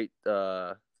it's a great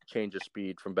change of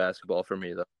speed from basketball for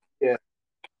me though. Yeah.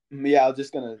 Yeah, I was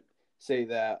just gonna say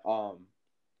that.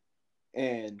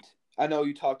 And I know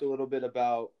you talked a little bit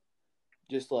about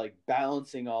just like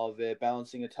balancing all of it,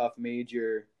 balancing a tough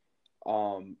major,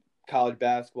 um, college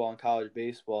basketball and college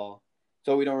baseball.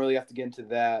 So we don't really have to get into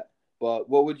that. But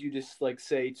what would you just like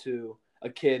say to a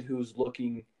kid who's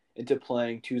looking into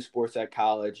playing two sports at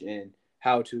college and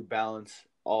how to balance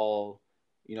all,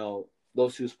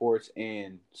 those two sports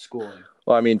and schooling?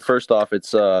 Well, I mean, first off,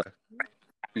 it's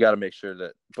you got to make sure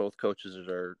that both coaches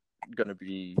are going to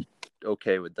be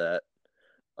okay with that.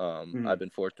 Mm-hmm. I've been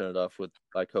fortunate enough with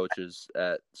my coaches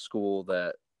at school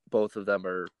that both of them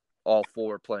are all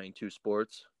for playing two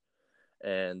sports.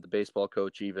 And the baseball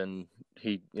coach, even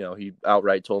he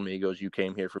outright told me, he goes, "You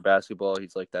came here for basketball."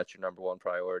 He's like, "That's your number one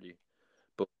priority."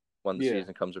 But when the Yeah.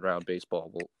 season comes around,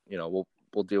 baseball,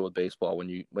 we'll deal with baseball when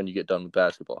you get done with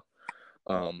basketball.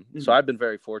 So Mm-hmm. I've been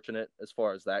very fortunate as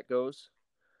far as that goes.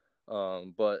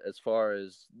 But as far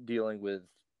as dealing with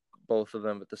both of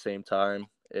them at the same time,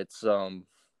 it's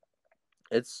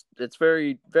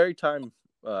very very time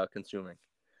consuming.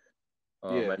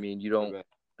 I Yeah. mean, you I don't, bet.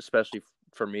 especially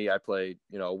for me, I play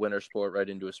a winter sport right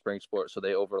into a spring sport, so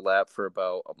they overlap for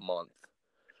about a month.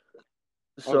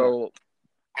 Okay. So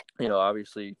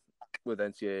obviously with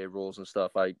NCAA rules and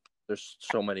stuff, I there's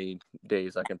so many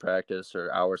days I can practice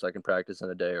or hours I can practice in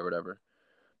a day or whatever.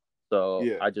 So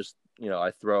Yeah. I just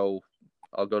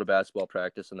I'll go to basketball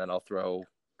practice and then I'll throw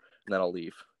and then I'll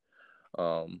leave.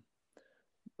 Um,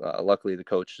 Luckily, the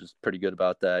coach is pretty good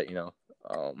about that,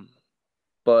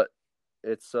 but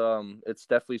it's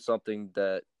definitely something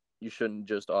that you shouldn't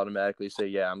just automatically say,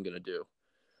 yeah, I'm gonna do.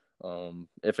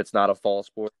 If it's not a fall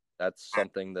sport, that's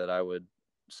something that I would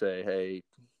say, hey,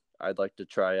 I'd like to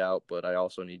try out, but I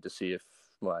also need to see if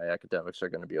my academics are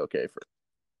going to be okay for.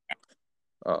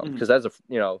 Mm-hmm. Because as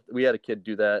we had a kid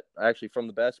do that actually from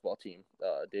the basketball team,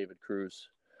 David Cruz,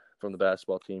 from the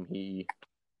basketball team. He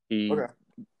Okay.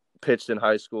 pitched in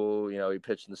high school. He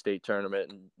pitched in the state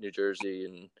tournament in New Jersey,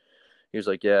 and he was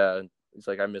like, yeah. He's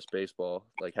like, I missed baseball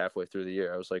like halfway through the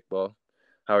year. I was like, well,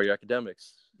 how are your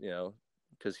academics?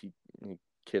 Because he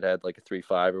kid had like a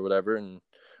 3.5 or whatever, and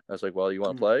I was like, well, you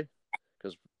want to Mm-hmm. play?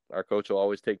 Because our coach will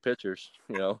always take pictures.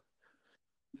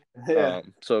 Yeah.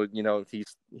 So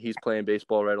he's playing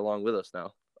baseball right along with us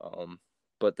now.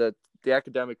 But the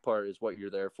academic part is what you're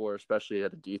there for, especially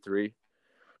at a D3.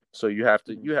 So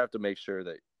Mm-hmm. you have to make sure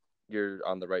that you're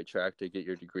on the right track to get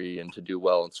your degree and to do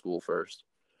well in school first.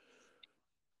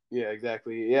 Yeah,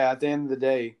 exactly. Yeah, at the end of the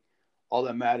day, all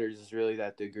that matters is really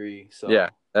that degree. Yeah,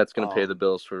 So, that's gonna pay the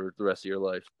bills for the rest of your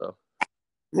life. So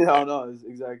no, it's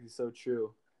exactly so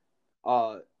true.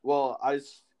 Well, I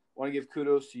just want to give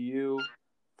kudos to you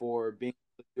for being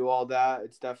able to do all that.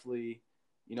 It's definitely,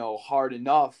 hard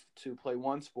enough to play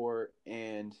one sport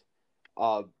and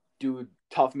uh, do a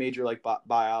tough major like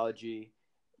biology,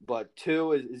 but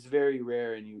two is very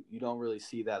rare, and you don't really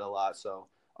see that a lot. So,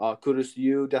 kudos to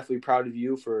you. Definitely proud of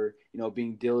you for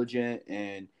being diligent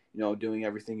and doing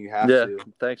everything you have yeah,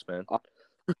 to. thanks, man. Uh,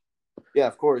 yeah,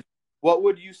 of course. What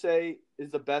would you say is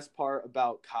the best part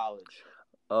about college?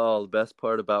 Oh, the best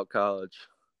part about college.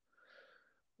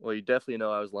 Well, you definitely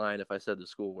know I was lying if I said the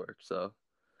schoolwork. So,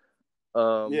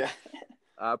 um, Yeah.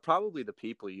 probably the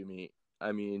people you meet.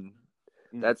 I mean,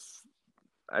 Mhm. that's.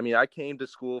 I mean, I came to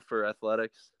school for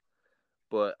athletics,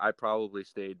 but I probably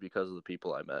stayed because of the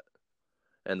people I met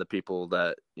and the people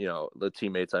that the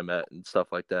teammates I met and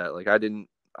stuff like that. Like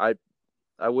I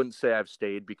I wouldn't say I've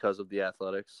stayed because of the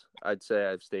athletics. I'd say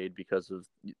I've stayed because of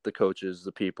the coaches,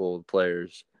 the people, the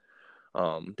players,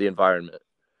 the environment.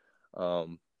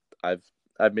 Um, I've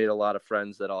I've made a lot of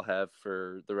friends that I'll have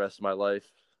for the rest of my life,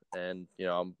 and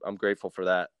I'm grateful for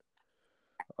that.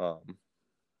 Um,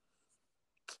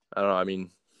 I don't know. I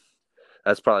mean,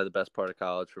 that's probably the best part of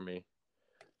college for me.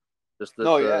 Just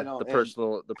No, yeah, no, and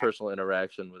the personal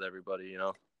interaction with everybody.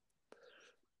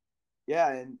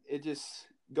 yeah, and it just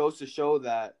goes to show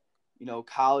that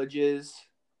colleges,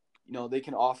 they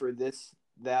can offer this,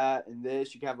 that, and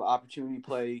this. You can have an opportunity to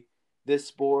play this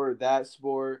sport, that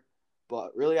sport,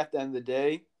 but really at the end of the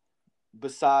day,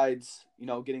 besides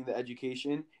getting the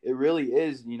education, it really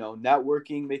is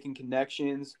networking, making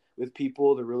connections with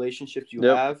people, the relationships you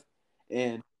Yep. have.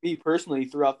 And me personally,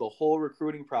 throughout the whole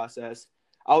recruiting process,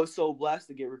 I was so blessed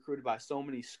to get recruited by so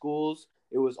many schools.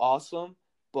 It was awesome.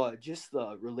 But just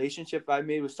the relationship I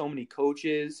made with so many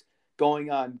coaches,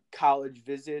 going on college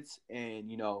visits, and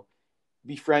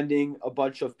befriending a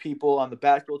bunch of people on the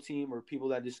basketball team or people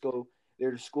that just go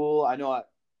there to school. I know at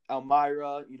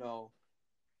Elmira,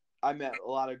 I met a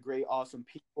lot of great, awesome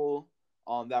people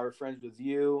that were friends with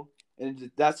you,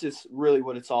 and that's just really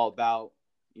what it's all about.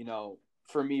 You know,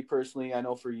 for me personally, I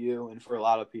know for you and for a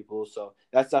lot of people. So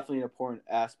that's definitely an important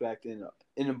aspect and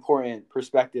an important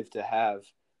perspective to have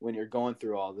when you're going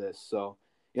through all this. So,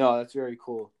 that's very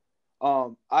cool.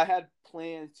 I had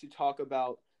plans to talk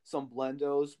about some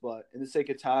blendos, but in the sake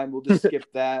of time, we'll just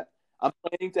skip that. I'm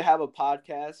planning to have a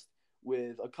podcast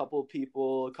with a couple of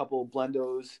people, a couple of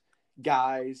blendos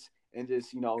guys, and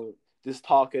just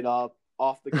talk it up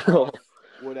off the cuff,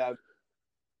 whatever.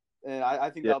 And I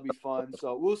think Yeah. that'll be fun.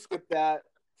 So we'll skip that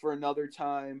for another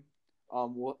time.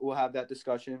 We'll have that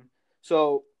discussion.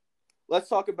 So let's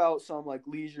talk about some like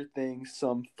leisure things,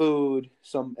 some food,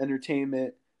 some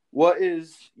entertainment. What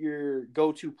is your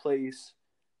go-to place?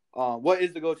 What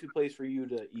is the go-to place for you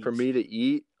to eat? For me to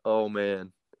eat, oh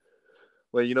man.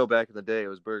 Well, back in the day, it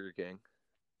was Burger King.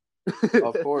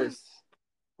 Of course,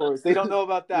 they don't know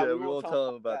about that. Yeah, We we won't won't tell tell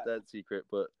them them about that. that secret,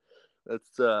 but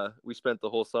that's we spent the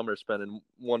whole summer spending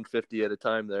 $150 at a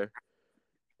time there.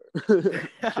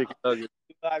 Chicken nuggets.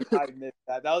 I admit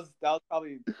that. That was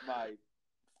probably my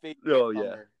favorite Oh yeah,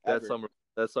 summer that ever. summer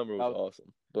that summer was Uh,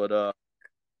 awesome. But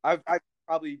I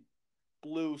probably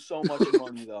blew so much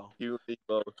money though, you and me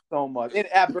both. so much. And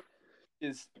at Burger King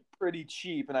is pretty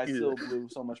cheap, and I Yeah, still blew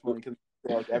so much money because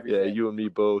like yeah, everything. you and me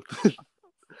both.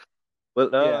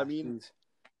 But no, I Yeah, mean, geez.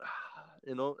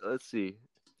 let's see.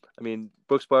 I mean,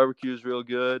 Brooks Barbecue is real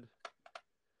good.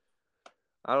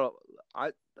 I don't.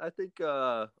 I think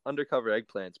Undercover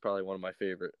Eggplant's probably one of my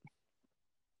favorite.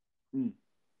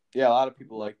 Yeah, a lot of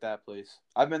people like that place.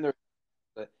 I've been there.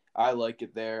 But I like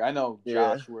it there. I know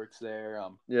Yeah. Josh works there.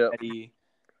 Yeah. Eddie,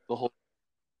 the whole.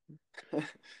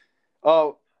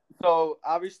 Oh, so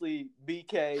obviously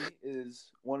BK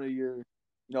is one of your,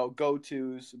 go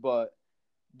tos. But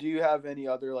do you have any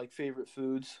other like favorite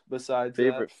foods besides that?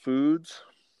 Favorite foods?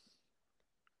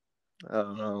 I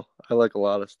don't know. I like a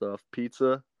lot of stuff.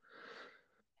 Pizza,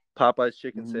 Popeye's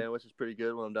chicken Mm-hmm. sandwich is pretty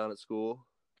good when I'm down at school.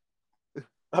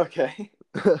 Okay.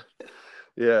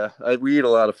 Yeah, we eat a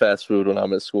lot of fast food when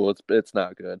I'm at school. It's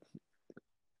not good.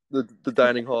 The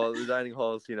dining hall is dining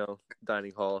hall.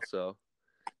 So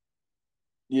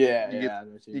Yeah, you get yeah. I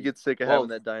know what you you mean. get sick of having Well,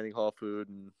 that dining hall food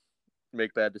and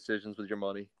make bad decisions with your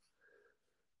money.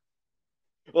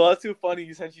 that's too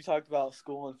funny since you talked about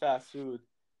school and fast food,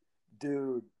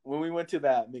 dude. When we went to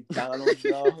that McDonald's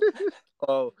though,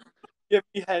 Oh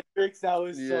Jimi Hendrix, that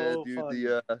was yeah, so dude. funny.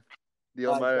 The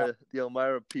My God.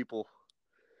 Elmira people.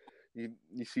 You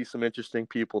see some interesting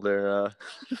people there.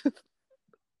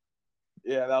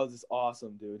 Yeah, that was just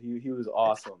awesome, dude. He was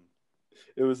awesome.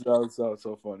 That was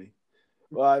so funny.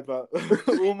 Well, but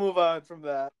we'll move on from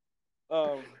that.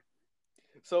 Um,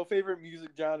 so favorite music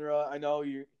genre? I know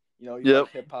you Yep.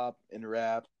 like hip hop and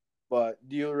rap, but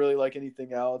do you really like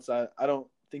anything else? I don't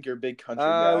think you're a big country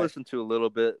I guy. listen to a little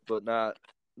bit, but not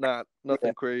Yeah,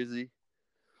 nothing crazy.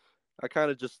 I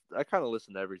kind of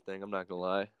listen to everything. I'm not gonna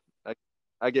lie. I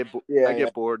I yeah, yeah.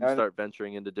 get bored and I know, start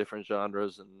venturing into different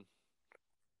genres and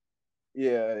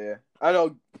yeah, yeah. I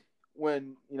know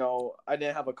when I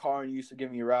didn't have a car and you used to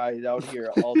give me rides, I would hear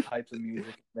all types of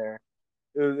music in there.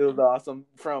 It was awesome.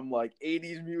 From like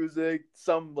 80s music,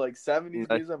 some like 70s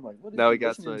music. I'm like, what is now he we got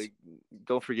listening some. to?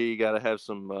 Don't forget you gotta have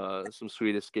some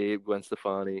Sweet Escape, Gwen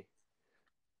Stefani,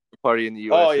 Party in the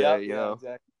Oh yeah, USA. yeah,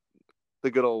 exactly.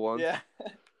 The good old ones. Yeah.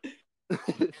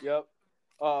 Yep.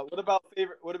 What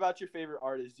about your favorite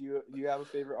artist? Do you have a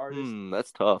favorite artist?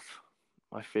 That's tough.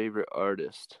 My favorite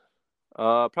artist.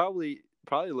 Probably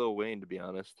Lil Wayne, to be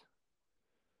honest.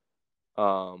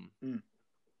 Um, Hmm.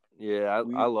 yeah, I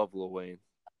We love Lil Wayne.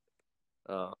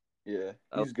 Uh, Yeah,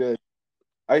 I he's good.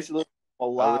 I used to listen to him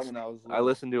a I lot listen when I was I little.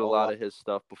 listen to A a lot lot. of his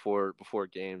stuff before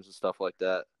games and stuff like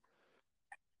that.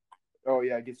 Oh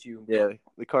yeah, it gets you Yeah,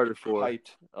 the Carter 4.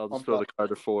 hyped, I'll just pumped throw up. the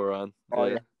Carter 4 on. Oh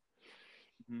Yeah. yeah.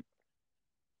 Mhm.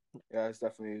 Yeah, it's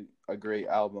definitely a great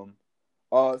album.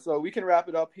 So we can wrap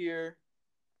it up here.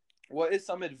 What is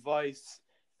some advice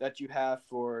that you have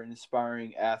for an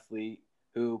aspiring athlete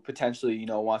who potentially,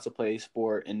 wants to play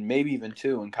sport and maybe even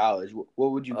two in college?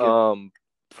 What would you give?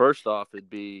 First off, it'd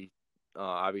be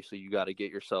obviously you got to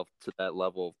get yourself to that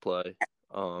level of play.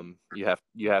 You have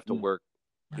to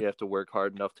Mm. work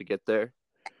hard enough to get there.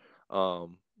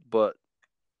 But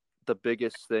the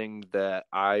biggest thing that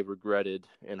I regretted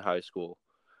in high school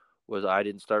was I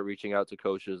didn't start reaching out to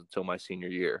coaches until my senior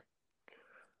year.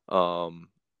 Um,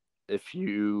 if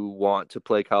you want to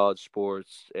play college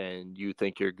sports and you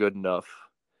think you're good enough,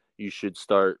 you should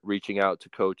start reaching out to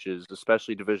coaches,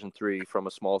 especially Division III from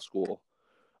a small school.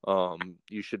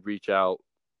 You should reach out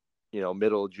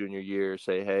middle junior year,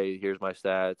 say, hey, here's my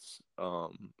stats.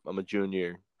 I'm a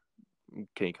junior.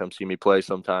 Can you come see me play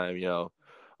sometime?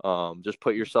 Just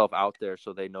put yourself out there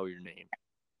so they know your name.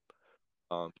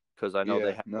 Because I know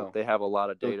they have a lot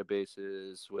of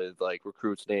databases with like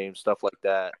recruits' names, stuff like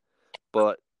that.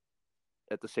 But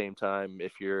at the same time,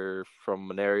 if you're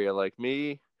from an area like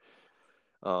me,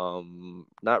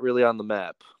 not really on the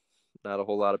map. Not a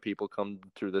whole lot of people come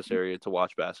through this area to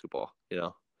watch basketball,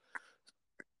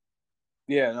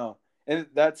 Yeah, no. And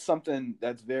that's something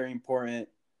that's very important.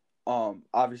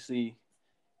 Obviously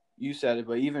you said it,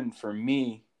 but even for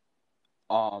me,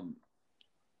 I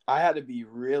had to be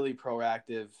really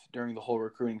proactive during the whole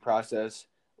recruiting process.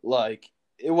 Like,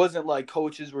 it wasn't like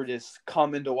coaches were just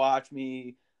coming to watch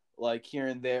me like here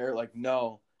and there. Like,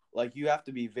 no, like you have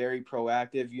to be very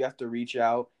proactive. You have to reach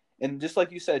out. And just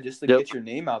like you said, just to get your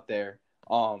name out there.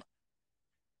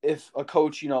 If a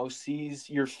coach, sees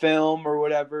your film or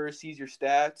whatever, sees your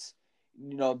stats,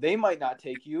 they might not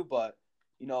take you, but,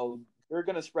 they're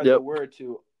going to spread the word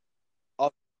to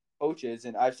other coaches.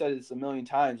 And I've said this a million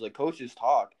times, like, coaches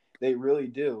talk. They really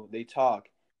do. They talk.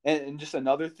 And just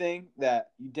another thing that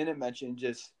you didn't mention,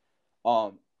 just,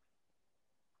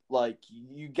 like,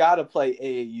 you got to play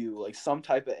AAU, like some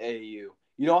type of AAU.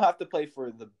 You don't have to play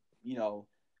for the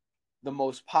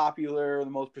most popular, the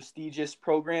most prestigious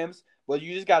programs, but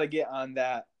you just got to get on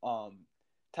that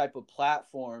type of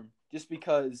platform just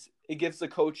because it gives the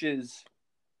coaches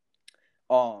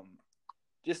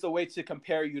just a way to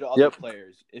compare you to other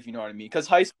players, if you know what I mean. Because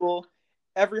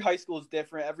every high school is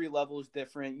different. Every level is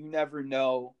different. You never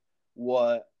know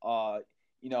what,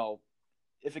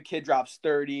 if a kid drops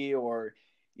 30 or,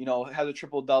 has a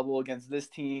triple-double against this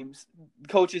team.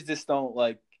 Coaches just don't,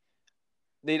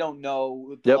 they don't know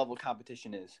what the level of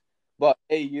competition is. But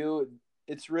AU,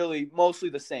 it's really mostly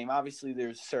the same. Obviously,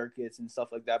 there's circuits and stuff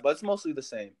like that, but it's mostly the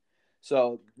same.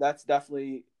 So that's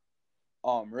definitely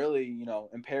really,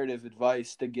 imperative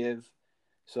advice to give.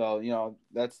 So,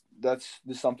 that's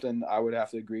just something I would have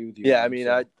to agree with you. Yeah, on, I mean,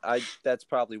 so. I that's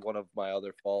probably one of my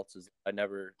other faults is I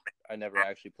never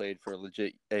actually played for a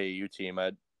legit AAU team.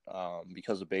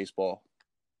 Because of baseball.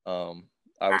 I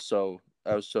was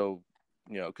so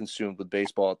consumed with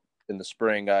baseball in the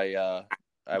spring. I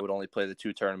would only play the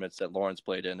 2 tournaments that Lawrence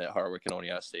played in at Harwick and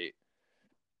Oneonta State.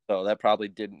 So that probably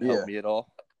didn't help me at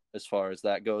all as far as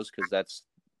that goes, because that's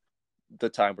the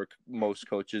time where most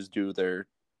coaches do their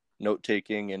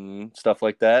note-taking and stuff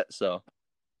like that. So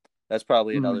that's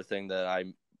probably another thing that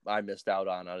I missed out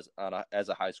on as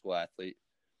a high school athlete.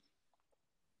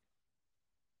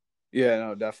 Yeah,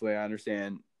 no, definitely. I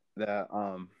understand that.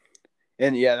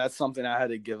 And yeah, that's something I had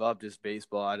to give up, just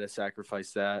baseball. I had to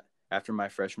sacrifice that after my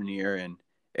freshman year, and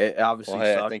it obviously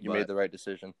sucked. I think you made the right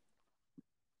decision.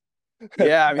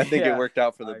 Yeah, I mean, I think it worked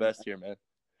out for the best here, man.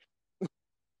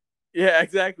 Yeah,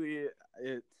 exactly.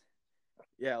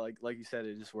 Like you said,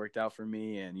 it just worked out for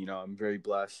me, and I'm very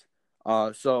blessed.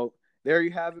 So there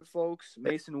you have it, folks.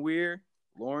 Mason Weir,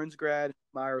 Lawrence grad,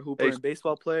 Myra Hooper, and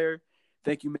baseball player.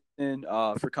 Thank you, Mason,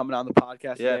 for coming on the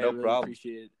podcast today. No problem.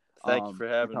 Appreciate it. Thank you for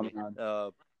having me.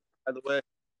 By the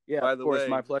way,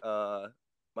 my pleasure.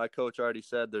 My coach already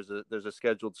said there's a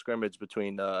scheduled scrimmage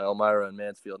between Elmira and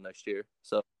Mansfield next year.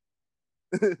 So.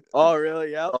 Oh,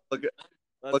 really? Yeah.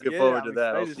 Looking forward to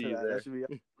that. I'll see you there.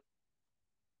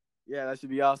 That should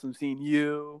be awesome. Seeing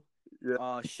you,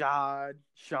 Shad,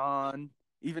 Sean,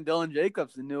 even Dylan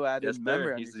Jacobs, the new added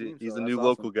member. He's a new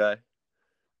local guy.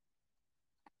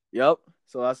 Yep.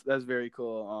 So that's very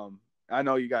cool. I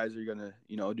know you guys are gonna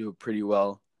do pretty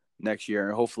well next year,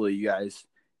 and hopefully you guys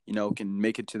can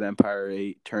make it to the Empire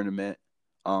 8 tournament,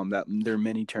 that their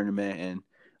mini tournament, and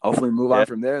hopefully move on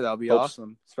from there. That'll be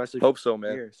awesome. Especially hope so,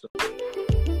 man. Here, so.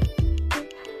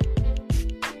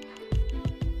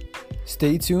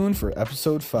 Stay tuned for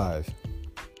episode 5.